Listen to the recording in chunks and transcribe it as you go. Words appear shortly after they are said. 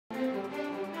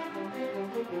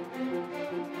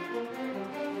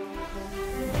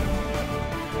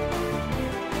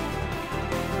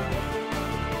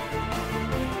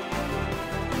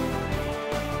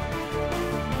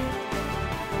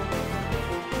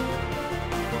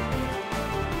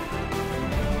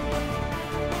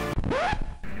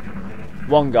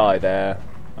One guy there.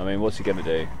 I mean, what's he going to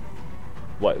do?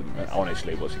 What?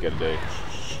 Honestly, what's he going to do?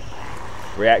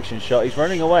 Reaction shot. He's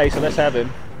running away, so let's have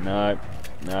him. No,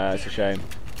 that's a shame.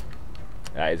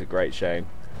 That is a great shame.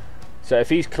 So if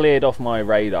he's cleared off my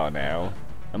radar now,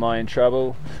 am I in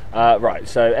trouble? Right,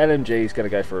 so LMG is going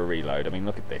to go for a reload. I mean,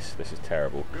 look at this. This is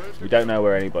terrible. We don't know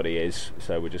where anybody is,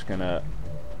 so we're just going to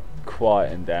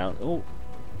quieten down. Oh,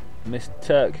 Miss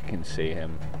Turk can see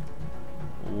him.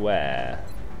 Where?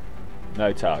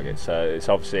 No target, so it's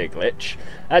obviously a glitch.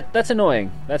 That's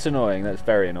annoying. That's annoying. That's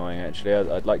very annoying, actually.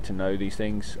 I'd like to know these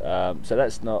things. So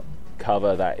that's not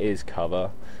cover. That is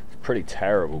cover. It's pretty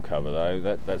terrible cover,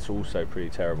 though. That's also pretty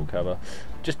terrible cover.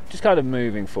 Just kind of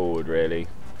moving forward, really.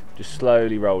 Just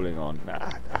slowly rolling on.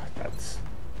 It's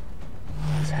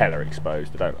hella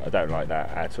exposed. I don't like that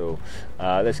at all.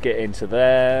 Let's get into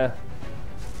there.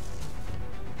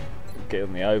 Get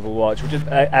on the Overwatch. We're just,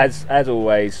 as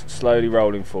always, slowly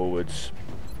rolling forwards.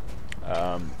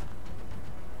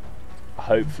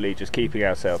 Hopefully, just keeping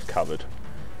ourselves covered,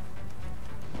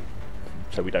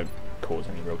 so we don't cause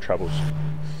any real troubles.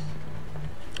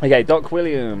 Okay, Doc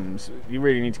Williams, you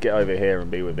really need to get over here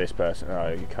and be with this person.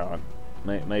 Oh, you can't.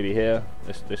 Maybe here.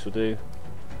 This will do.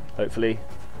 Hopefully.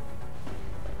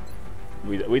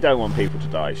 We don't want people to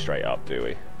die straight up, do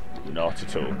we? Not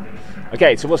at all.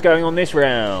 Okay, so what's going on this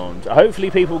round?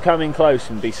 Hopefully people come in close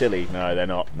and be silly. No, they're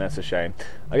not. That's a shame.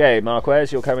 Okay,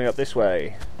 Marquez, you're coming up this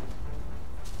way.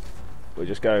 We're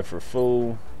just going for a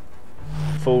full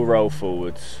roll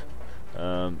forwards.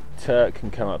 Turk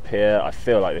can come up here. I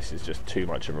feel like this is just too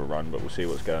much of a run, but we'll see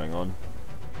what's going on.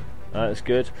 That's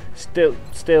good.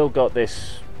 Still got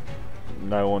this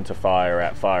no one to fire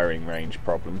at firing range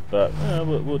problem, but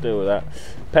we'll deal with that.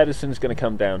 Pedersen's going to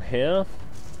come down here.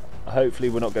 Hopefully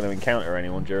we're not going to encounter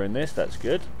anyone during this. That's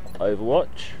good.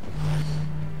 Overwatch.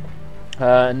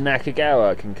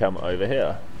 Nakagawa can come over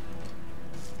here.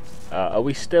 Are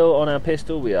we still on our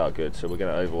pistol? We are. Good. So we're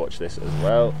going to overwatch this as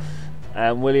well.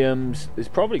 And Williams is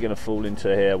probably going to fall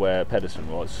into here where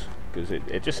Pedersen was, because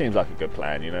it just seems like a good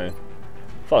plan, you know.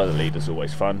 Follow the leader's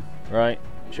always fun, right?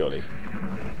 Surely.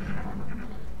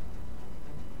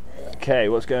 Okay,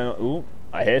 what's going on? Ooh,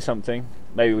 I hear something.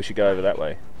 Maybe we should go over that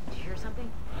way. Did you hear something?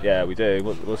 Yeah, we do.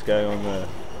 What's going on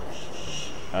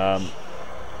there?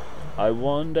 I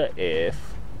wonder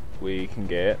if we can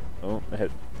get... Oh,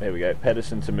 here we go.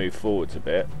 Pedersen to move forwards a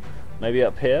bit. Maybe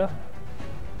up here?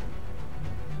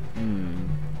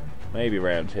 Maybe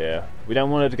around here. We don't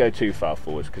want her to go too far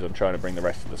forwards because I'm trying to bring the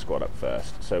rest of the squad up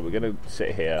first. So we're going to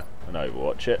sit here and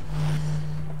overwatch it.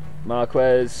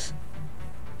 Marquez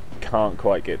can't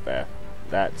quite get there.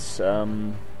 That's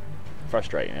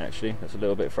frustrating, actually. That's a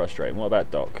little bit frustrating. What about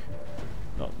Doc?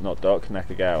 Not Doc,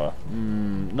 Nakagawa.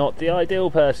 Not the ideal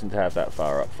person to have that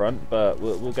far up front, but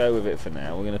we'll go with it for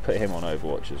now. We're going to put him on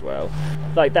Overwatch as well.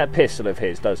 Like, that pistol of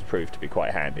his does prove to be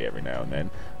quite handy every now and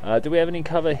then. Do we have any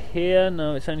cover here?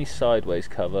 No, it's only sideways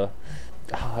cover.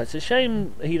 Oh, it's a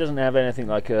shame he doesn't have anything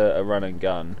like a run and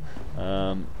gun.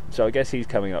 So I guess he's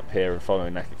coming up here and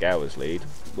following Nakagawa's lead,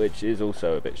 which is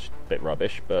also a bit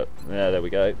rubbish, but yeah, there we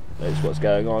go. That's what's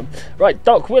going on. Right,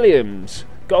 Doc Williams.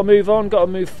 Got to move on, got to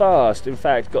move fast. In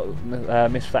fact, got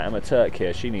Miss Fatima Turk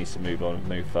here. She needs to move on and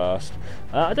move fast.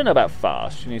 I don't know about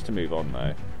fast. She needs to move on,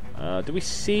 though. Do we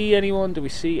see anyone? Do we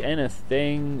see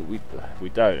anything? We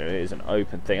don't. It is an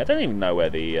open thing. I don't even know where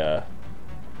the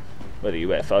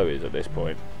UFO is at this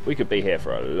point. We could be here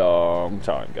for a long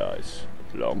time, guys.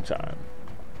 Long time.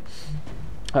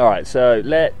 Alright, so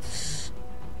let's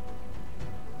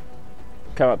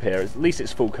come up here. At least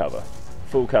it's full cover.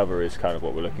 Full cover is kind of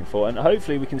what we're looking for, and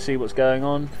hopefully we can see what's going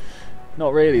on.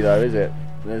 Not really, though, is it?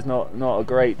 There's not a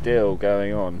great deal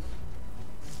going on.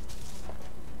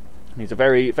 These are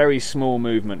very small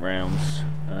movement rounds.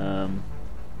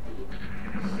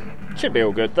 Should be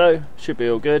all good, though. Should be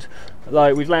all good.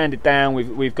 Like, we've landed down.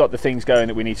 We've got the things going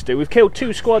that we need to do. We've killed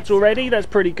 2 squads already. That's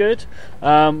pretty good.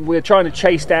 We're trying to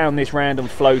chase down this random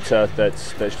floater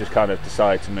that's just kind of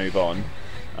decided to move on.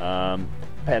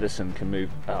 Pedersen can move.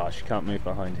 Oh, she can't move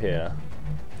behind here.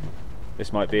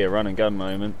 This might be a run and gun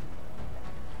moment.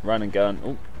 Run and gun.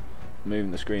 Oh,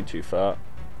 moving the screen too far.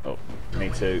 Oh,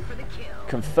 need to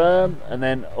confirm, and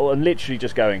then and literally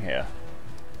just going here.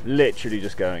 Literally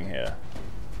just going here.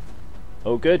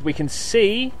 Oh, good. We can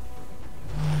see.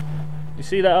 You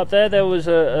see that up there? There was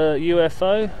a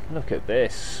UFO. Look at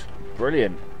this.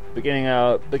 Brilliant. Beginning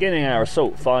our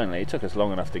assault finally. It took us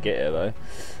long enough to get here,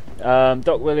 though.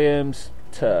 Doc Williams.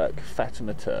 Turk,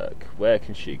 Fatima Turk. Where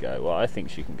can she go? Well, I think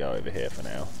she can go over here for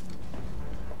now.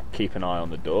 Keep an eye on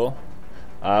the door.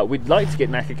 We'd like to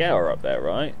get Nakagawa up there,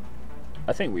 right?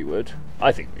 I think we would.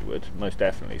 I think we would, most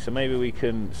definitely. So maybe we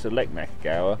can select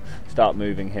Nakagawa, start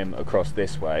moving him across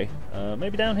this way.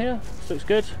 Maybe down here? This looks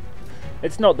good.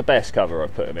 It's not the best cover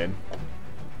I've put him in.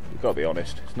 We've got to be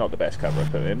honest. It's not the best cover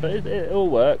I've put him in, but it'll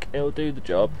work. It'll do the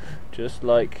job. Just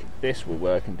like this will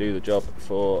work and do the job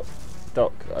for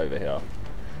Doc over here.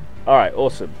 Alright,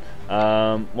 awesome.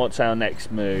 What's our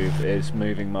next move? Is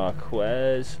moving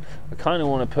Marquez. I kind of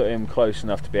want to put him close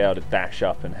enough to be able to dash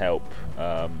up and help.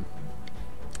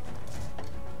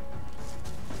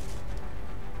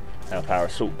 Help our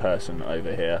assault person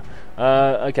over here.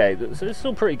 Okay, so this is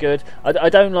all pretty good. I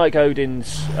don't like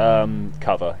Odin's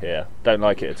cover here. Don't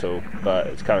like it at all, but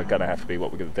it's kind of going to have to be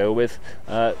what we're going to deal with.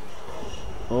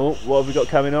 Oh, what have we got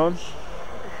coming on?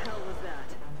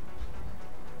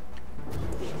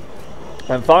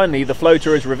 And finally, the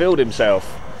floater has revealed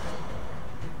himself.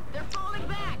 They're falling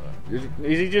back.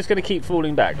 Is he just going to keep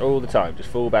falling back all the time? Just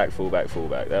fall back, fall back, fall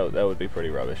back. That would be pretty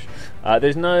rubbish.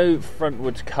 There's no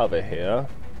frontwards cover here.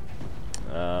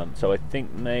 So I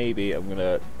think maybe I'm going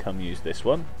to come use this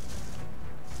one.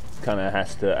 Kind of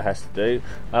has to do.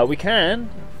 We can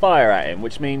fire at him,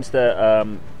 which means that...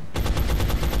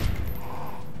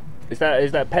 Is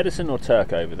that Pedersen or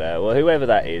Turk over there? Well, whoever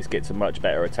that is gets a much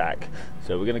better attack.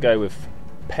 So we're going to go with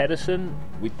Pedersen.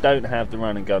 We don't have the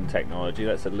run and gun technology.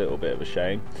 That's a little bit of a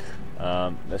shame.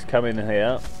 Let's come in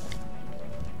here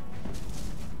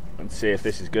and see if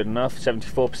this is good enough.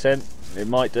 74%. It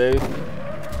might do.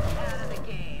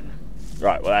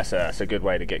 Right. Well, that's a good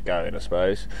way to get going, I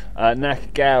suppose.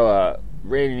 Nakagawa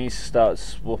really needs to start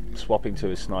swapping to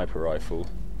his sniper rifle,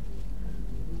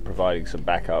 providing some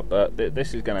backup, but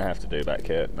this is going to have to do back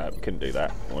here. No, we couldn't do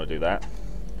that. I want to do that.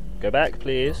 Go back,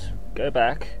 please. Go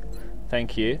back.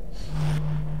 Thank you.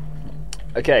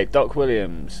 Okay, Doc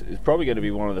Williams is probably going to be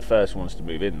one of the first ones to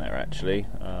move in there, actually,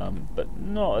 but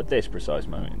not at this precise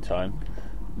moment in time.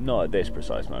 Not at this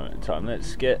precise moment in time.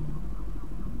 Let's get...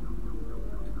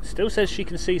 Still says she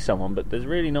can see someone, but there's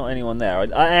really not anyone there.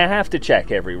 I have to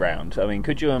check every round. I mean,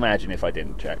 could you imagine if I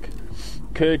didn't check?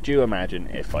 Could you imagine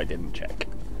if I didn't check?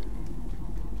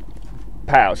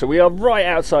 Pow! So we are right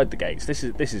outside the gates. This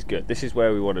is good. This is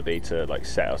where we want to be to like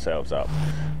set ourselves up.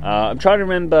 I'm trying to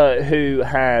remember who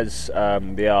has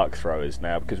the arc throwers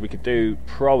now, because we could do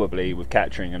probably with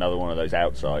capturing another one of those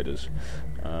outsiders.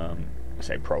 I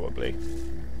say probably.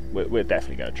 We're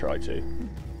definitely going to try to.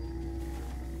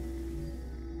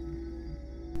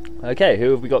 Okay, who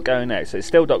have we got going next? So it's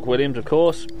still Doc Williams, of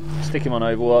course. Stick him on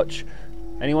Overwatch.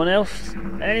 Anyone else?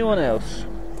 Anyone else?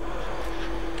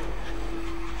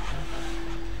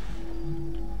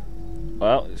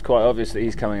 Well, it's quite obvious that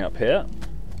he's coming up here.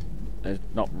 There's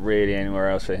not really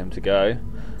anywhere else for him to go.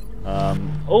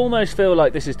 Almost feel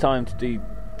like this is time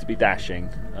to be dashing.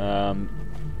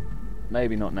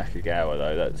 Maybe not Nakagawa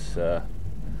though. That's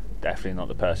definitely not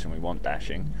the person we want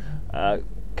dashing.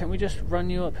 Can we just run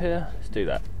you up here? Let's do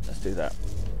that. Let's do that.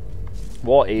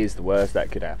 What is the worst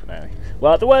that could happen, Annie?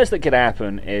 Well, the worst that could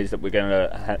happen is that we're going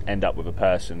to end up with a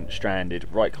person stranded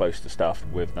right close to stuff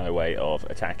with no way of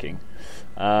attacking.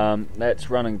 Let's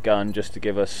run and gun just to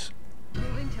give us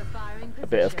a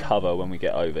bit of cover when we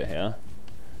get over here,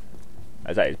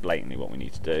 as that is blatantly what we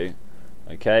need to do.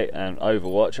 Okay, and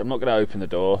Overwatch. I'm not going to open the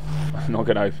door. I'm not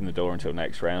going to open the door until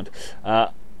next round.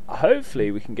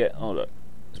 Hopefully we can get... Oh, look.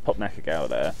 Let's pop Nakagawa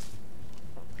there.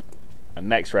 And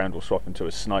next round we'll swap into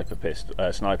a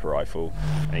sniper rifle,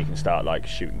 and he can start like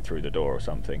shooting through the door or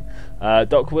something.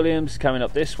 Doc Williams coming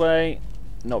up this way.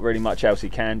 Not really much else he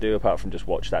can do apart from just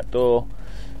watch that door.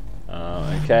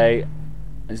 Okay,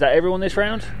 is that everyone this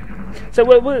round? So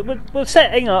we're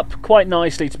setting up quite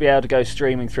nicely to be able to go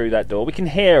streaming through that door. We can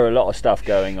hear a lot of stuff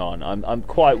going on. I'm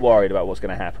quite worried about what's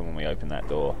going to happen when we open that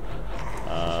door.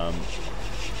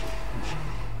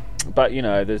 But you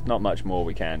know, there's not much more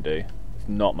we can do. There's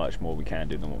not much more we can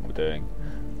do than what we're doing.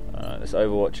 Let's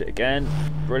Overwatch it again.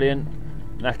 Brilliant.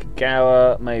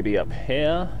 Nakagawa maybe up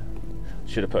here.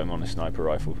 Should have put him on a sniper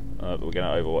rifle. We're going to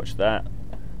Overwatch that.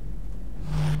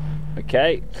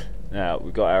 Okay. Now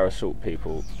we've got our assault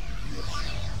people.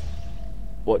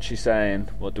 What's she saying?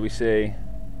 What do we see?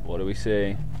 What do we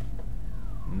see?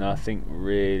 Nothing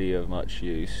really of much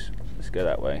use. Let's go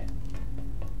that way.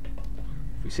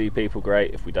 If we see people,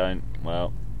 great. If we don't,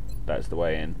 well, that's the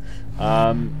way in.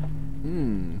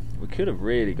 We could have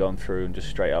really gone through and just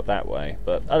straight up that way,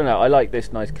 but I don't know. I like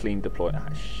this nice clean deployment.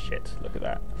 Ah, shit, look at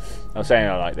that. I was saying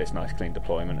I like this nice clean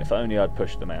deployment. If only I'd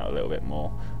pushed them out a little bit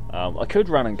more. I could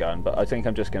run and gun, but I think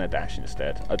I'm just going to dash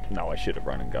instead. No, I should have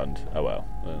run and gunned. Oh well.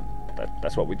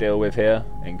 That's what we deal with here.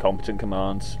 Incompetent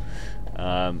commands.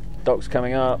 Doc's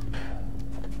coming up.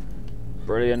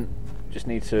 Brilliant. Just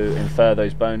need to infer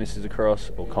those bonuses across,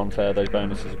 or confer those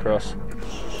bonuses across.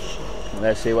 And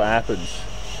let's see what happens.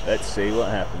 Let's see what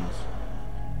happens.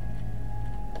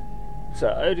 So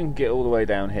Odin can get all the way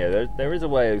down here. There is a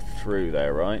way through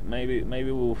there, right? Maybe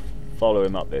we'll follow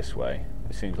him up this way.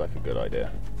 It seems like a good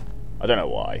idea. I don't know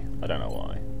why. I don't know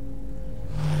why.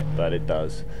 But it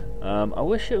does. I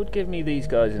wish it would give me these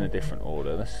guys in a different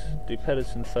order. Let's do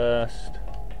Pedersen first.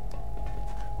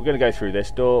 We're going to go through this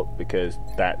door because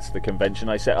that's the convention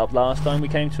I set up last time we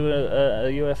came to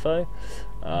a UFO.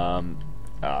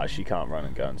 She can't run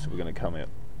and gun, so we're going to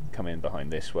come in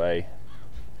behind this way.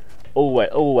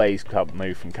 Always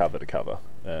move from cover to cover.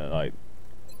 Like,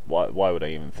 why would I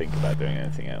even think about doing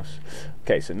anything else?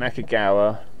 Okay, so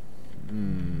Nakagawa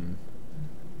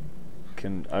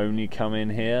can only come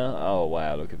in here. Oh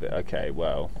wow, look at it. Okay,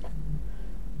 well,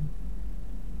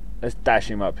 let's dash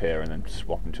him up here and then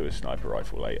swap him to a sniper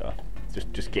rifle later.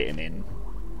 Just get him in.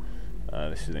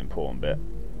 This is an important bit.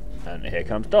 And here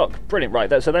comes Doc. Brilliant. Right.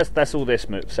 So that's all this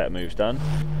set of moves done.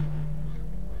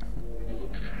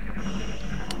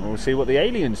 We'll see what the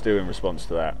aliens do in response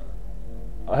to that.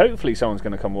 Hopefully, someone's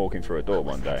going to come walking through a door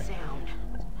one day.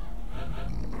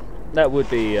 That would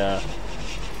be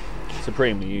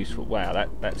supremely useful. Wow,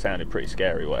 that sounded pretty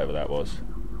scary. Whatever that was.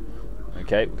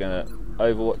 Okay, we're going to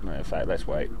Overwatch. No, in fact, let's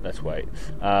wait. Let's wait.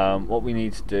 What we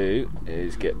need to do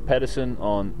is get Pedersen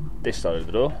on this side of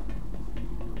the door.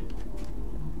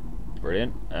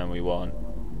 Brilliant. And we want...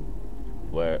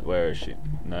 Where is she?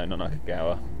 No, not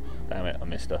Nakagawa. Damn it, I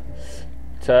missed her.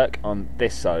 Turk on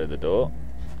this side of the door.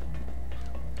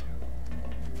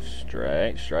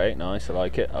 Straight. Nice, I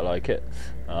like it.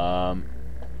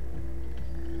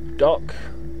 Doc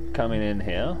coming in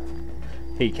here.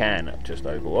 He can just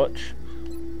Overwatch.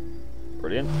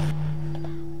 Brilliant.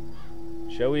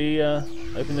 Shall we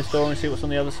open this door and see what's on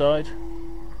the other side?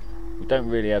 We don't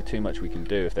really have too much we can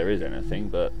do if there is anything,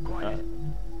 but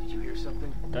Did you hear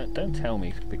something? don't tell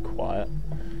me to be quiet.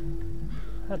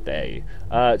 How dare you?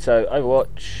 So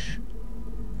Overwatch.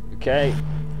 Okay.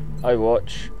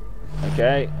 Overwatch.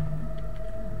 Okay.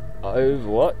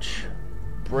 Overwatch.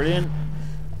 Brilliant.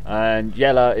 And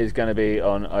Yella is going to be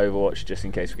on Overwatch just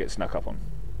in case we get snuck up on.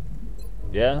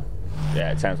 Yeah?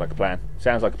 Yeah, it sounds like a plan.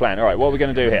 Sounds like a plan. Alright, what are we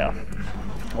going to do here?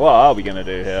 What are we going to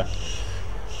do here?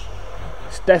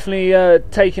 It's definitely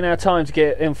taking our time to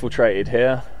get infiltrated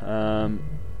here.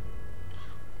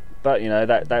 But, you know,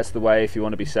 that's the way if you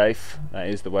want to be safe. That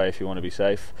is the way if you want to be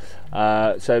safe.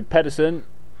 So, Pedersen,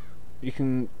 you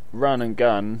can run and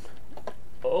gun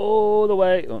all the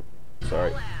way... Oh,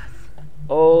 sorry.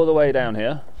 All the way down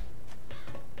here.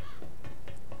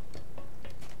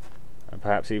 And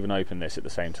perhaps even open this at the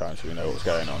same time so we know what's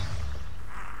going on.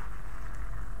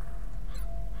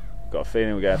 Got a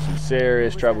feeling we're going to have some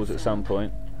serious troubles at some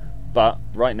point. But,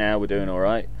 right now, we're doing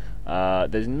alright.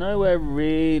 There's nowhere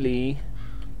really...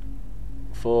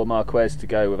 for Marquez to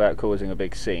go without causing a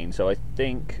big scene, so I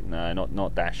think no,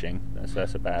 not dashing.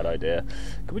 That's a bad idea.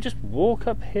 Can we just walk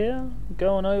up here?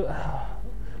 Go on over.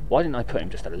 Why didn't I put him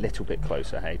just a little bit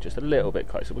closer? Hey, just a little bit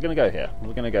closer. We're gonna go here.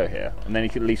 We're gonna go here, and then he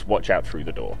can at least watch out through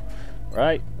the door.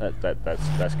 Right?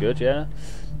 That's good. Yeah.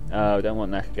 We don't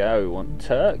want Nakagawa. We want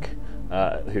Turk,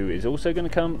 who is also going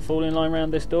to come fall in line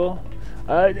around this door.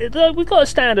 We've got a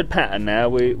standard pattern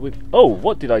now. Oh,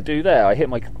 what did I do there? I hit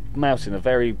my mouse in a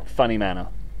very funny manner.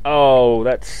 Oh,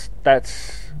 that's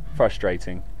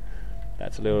frustrating.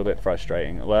 That's a little bit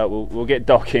frustrating. Well, we'll get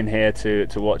Doc in here to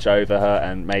watch over her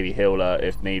and maybe heal her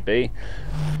if need be.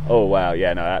 Oh wow,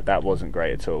 yeah, no, that wasn't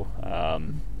great at all.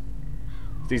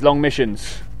 These long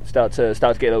missions start to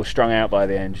get a little strung out by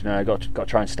the end. You know, got to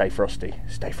try and stay frosty.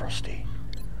 Stay frosty.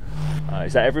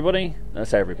 Is that everybody?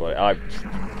 That's everybody.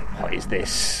 What is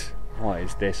this? What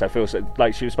is this? I feel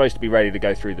like she was supposed to be ready to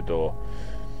go through the door.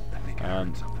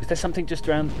 Is there something just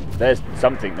around? There's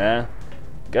something there.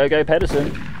 Go,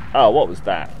 Pedersen. Oh, what was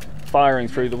that? Firing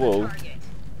through the wall.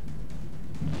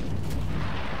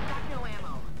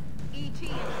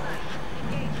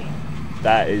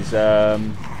 That is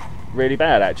really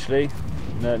bad, actually.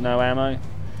 No ammo.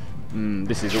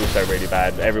 This is also really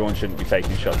bad. Everyone shouldn't be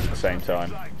taking shots at the same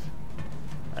time.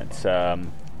 That's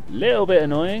little bit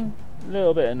annoying.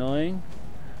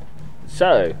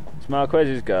 So, it's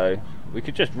Marquez's go. We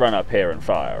could just run up here and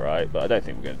fire, right? But I don't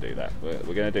think we're going to do that.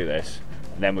 We're going to do this,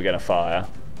 and then we're going to fire.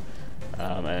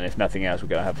 And if nothing else, we're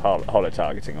going to have holo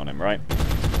targeting on him, right?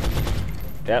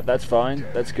 Yep, that's fine.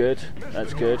 That's good.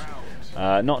 That's good.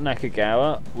 Not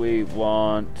Nakagawa. We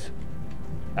want...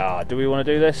 do we want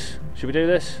to do this? Should we do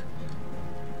this?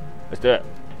 Let's do it.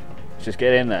 Let's just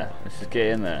get in there.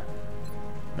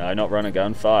 No, not run and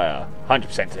gun. Fire.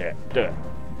 100% hit. Do it.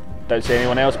 Don't see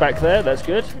anyone else back there. That's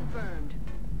good. Confirmed.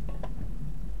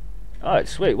 Alright,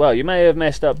 sweet. Well, you may have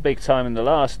messed up big time in the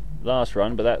last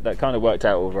run, but that kind of worked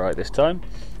out all right this time.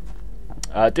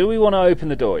 Do we want to open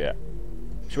the door yet?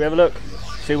 Should we have a look?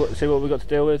 See what we've got to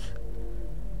deal with?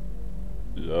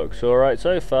 Looks alright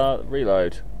so far.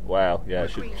 Reload. Wow, yeah,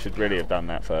 should really have done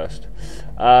that first.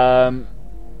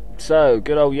 So,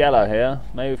 good old Yellow here.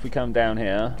 Maybe if we come down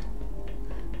here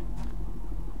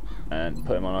and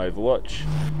put him on Overwatch.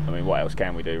 I mean, what else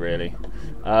can we do, really?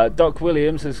 Doc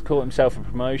Williams has caught himself a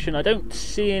promotion. I don't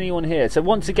see anyone here. So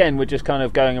once again, we're just kind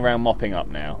of going around mopping up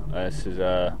now. This is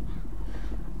a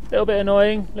little bit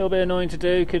annoying. A little bit annoying to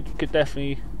do. Could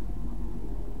definitely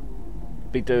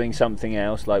be doing something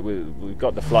else. Like we've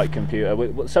got the flight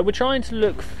computer. So we're trying to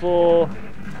look for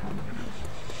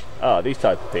these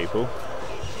type of people.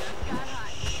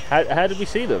 How did we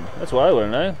see them? That's what I want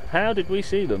to know. How did we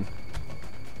see them?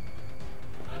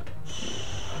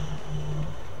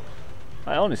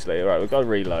 Honestly, alright, we've got to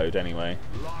reload anyway.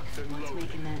 What's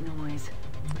making that noise?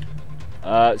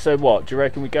 So what? Do you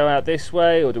reckon we go out this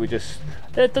way, or do we just?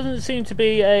 There doesn't seem to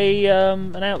be a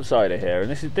an outsider here, and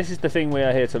this is the thing we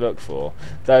are here to look for.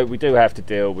 Though we do have to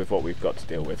deal with what we've got to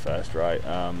deal with first, right?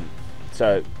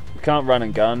 So we can't run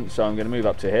and gun, so I'm going to move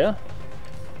up to here.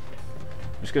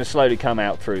 I'm just going to slowly come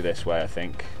out through this way, I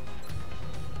think.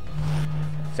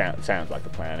 Sounds like a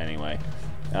plan anyway.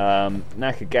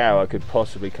 Nakagawa could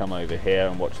possibly come over here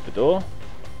and watch the door.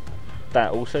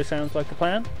 That also sounds like a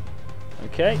plan.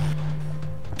 Okay.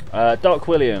 Doc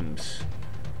Williams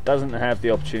doesn't have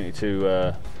the opportunity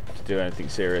to do anything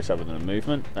serious other than a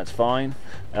movement. That's fine.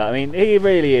 I mean, he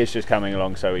really is just coming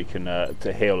along so he can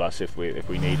to heal us if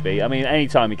we need be. I mean, any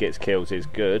time he gets kills is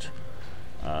good.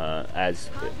 As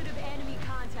Positive enemy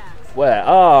contacts. where?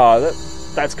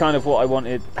 That's kind of what I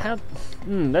wanted. How?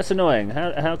 That's annoying.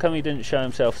 How come he didn't show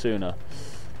himself sooner?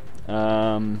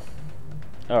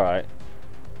 Alright.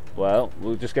 Well,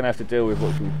 we're just going to have to deal with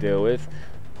what we can deal with.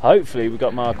 Hopefully we've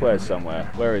got Marquez somewhere.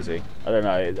 Where is he? I don't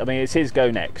know. I mean, it's his go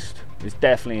next. It's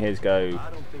definitely his go. I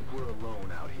don't think we're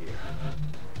alone out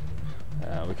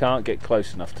here. We can't get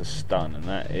close enough to stun, and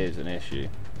that is an issue.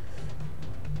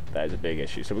 That is a big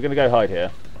issue. So we're going to go hide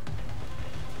here.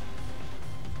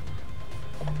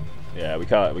 Yeah, we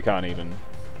can't even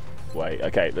wait.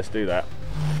 Okay, let's do that.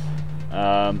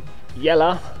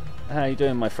 Yella, how you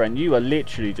doing, my friend? You are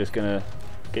literally just gonna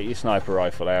get your sniper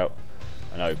rifle out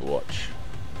and Overwatch.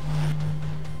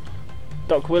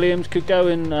 Doc Williams could go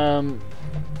and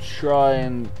try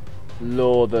and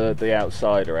lure the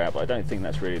outsider out, but I don't think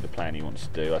that's really the plan he wants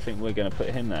to do. I think we're going to put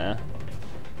him there.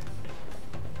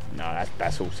 No,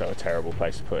 that's also a terrible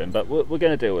place to put him, but we're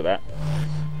going to deal with that.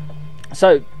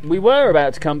 So, we were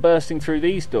about to come bursting through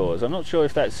these doors. I'm not sure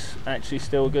if that's actually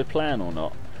still a good plan or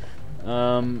not.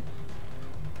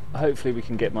 Hopefully we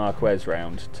can get Marquez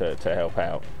round to help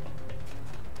out.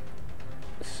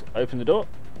 Let's open the door.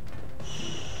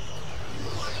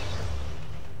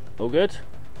 All good?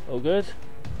 All good?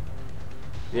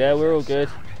 Yeah, we're all good.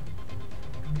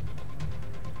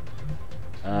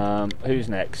 Who's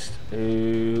next?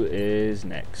 Who is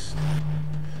next?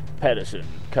 Pedersen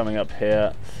coming up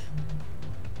here.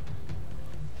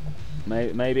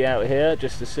 Maybe out here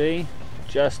just to see.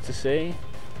 Just to see.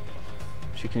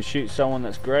 If she can shoot someone,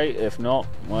 that's great. If not,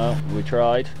 well, we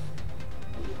tried.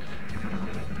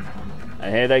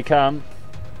 And here they come.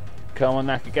 Come on,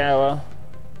 Nakagawa.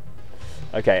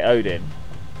 Okay, Odin.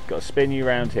 Got to spin you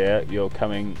around here. You're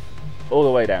coming all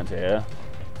the way down to here.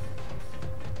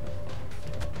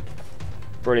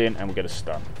 Brilliant, and we're going to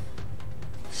stun.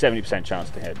 70% chance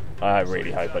to hit. I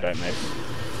really hope I don't miss.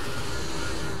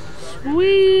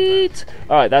 Sweet!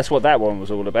 Alright, that's what that one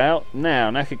was all about. Now,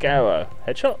 Nakagawa.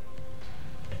 Headshot?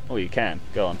 Oh, you can.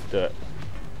 Go on, do it.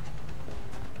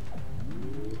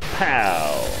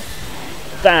 Pow!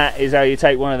 That is how you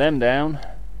take one of them down.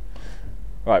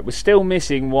 Right, we're still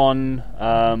missing one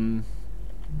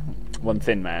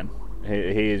thin man.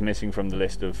 He is missing from the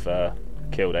list of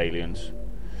killed aliens.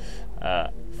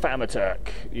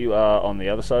 Famaturk, you are on the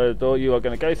other side of the door. You are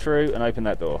going to go through and open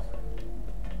that door.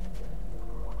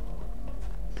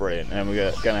 Brilliant. And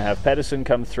we're going to have Pedersen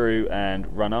come through and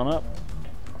run on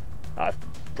up.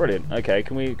 Brilliant. Okay,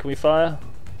 can we fire?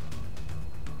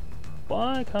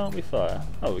 Why can't we fire?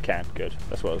 Oh, we can. Good.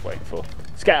 That's what I was waiting for.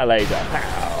 Scatter laser.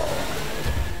 Pow!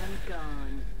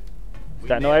 Is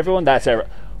that not everyone? That's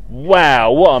everyone.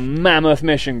 Wow, what a mammoth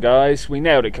mission, guys. We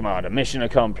nailed it, Commander. Mission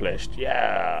accomplished.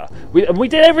 Yeah. We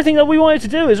did everything that we wanted to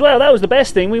do as well. That was the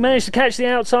best thing. We managed to catch the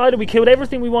outsider. We killed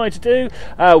everything we wanted to do.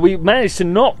 We managed to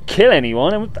not kill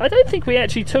anyone. And I don't think we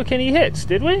actually took any hits,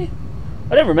 did we?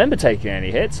 I don't remember taking any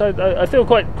hits. I feel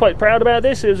quite proud about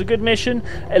this. It was a good mission.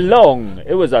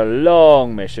 It was a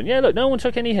long mission. Yeah, look, no one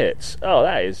took any hits. Oh,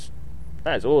 that is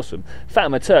awesome.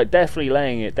 Fatima Turk definitely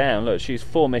laying it down. Look, she's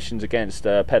 4 missions against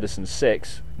Pedersen's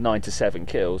 6, 9 to 7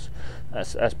 kills.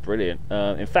 That's brilliant.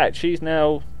 In fact, she's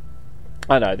now...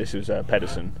 I know, this was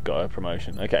Pedersen got a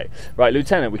promotion. Okay, right,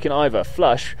 Lieutenant, we can either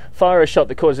flush, fire a shot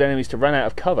that causes enemies to run out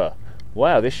of cover.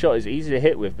 Wow, this shot is easy to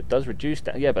hit with, but does reduce...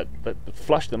 Yeah, but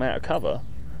flush them out of cover.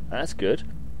 That's good.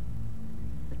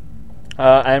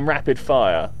 And rapid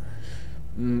fire.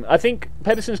 I think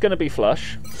Pedersen's going to be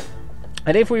flush.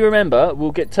 And if we remember,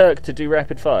 we'll get Turk to do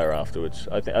rapid fire afterwards.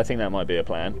 I think that might be a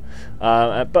plan.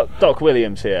 But Doc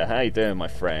Williams here. How you doing, my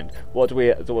friend? What do we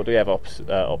have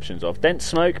options of? Dense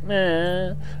smoke?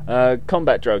 Nah.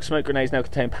 Combat drugs. Smoke grenades now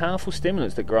contain powerful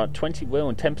stimulants that grant 20 will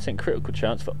and 10% critical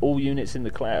chance for all units in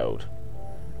the cloud.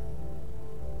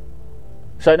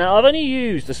 So now I've only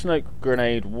used the smoke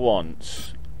grenade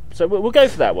once, so we'll go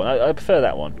for that one. I prefer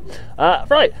that one.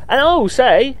 Right, and I will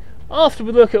say, after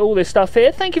we look at all this stuff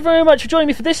here, thank you very much for joining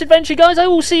me for this adventure, guys. I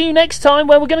will see you next time,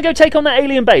 where we're going to go take on that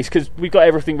alien base, because we've got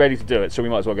everything ready to do it, so we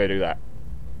might as well go do that.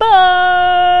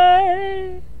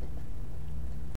 Bye!